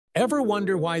Ever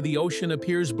wonder why the ocean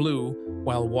appears blue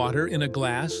while water in a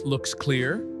glass looks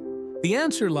clear? The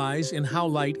answer lies in how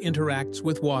light interacts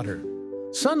with water.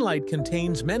 Sunlight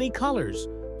contains many colors,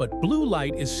 but blue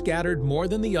light is scattered more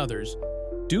than the others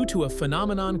due to a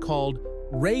phenomenon called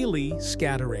Rayleigh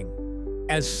scattering.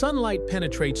 As sunlight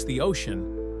penetrates the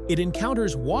ocean, it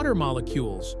encounters water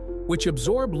molecules, which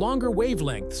absorb longer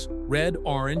wavelengths, red,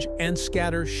 orange, and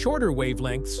scatter shorter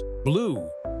wavelengths, blue.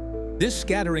 This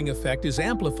scattering effect is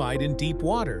amplified in deep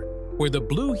water, where the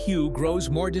blue hue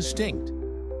grows more distinct.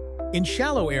 In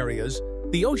shallow areas,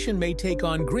 the ocean may take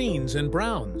on greens and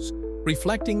browns,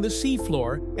 reflecting the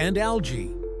seafloor and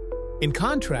algae. In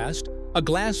contrast, a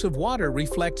glass of water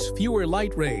reflects fewer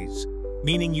light rays,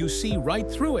 meaning you see right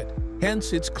through it,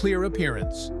 hence its clear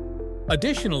appearance.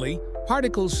 Additionally,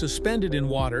 particles suspended in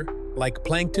water, like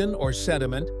plankton or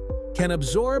sediment, can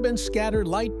absorb and scatter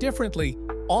light differently,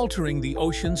 altering the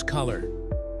ocean's color.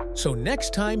 So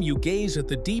next time you gaze at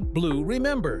the deep blue,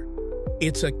 remember,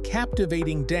 it's a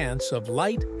captivating dance of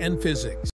light and physics.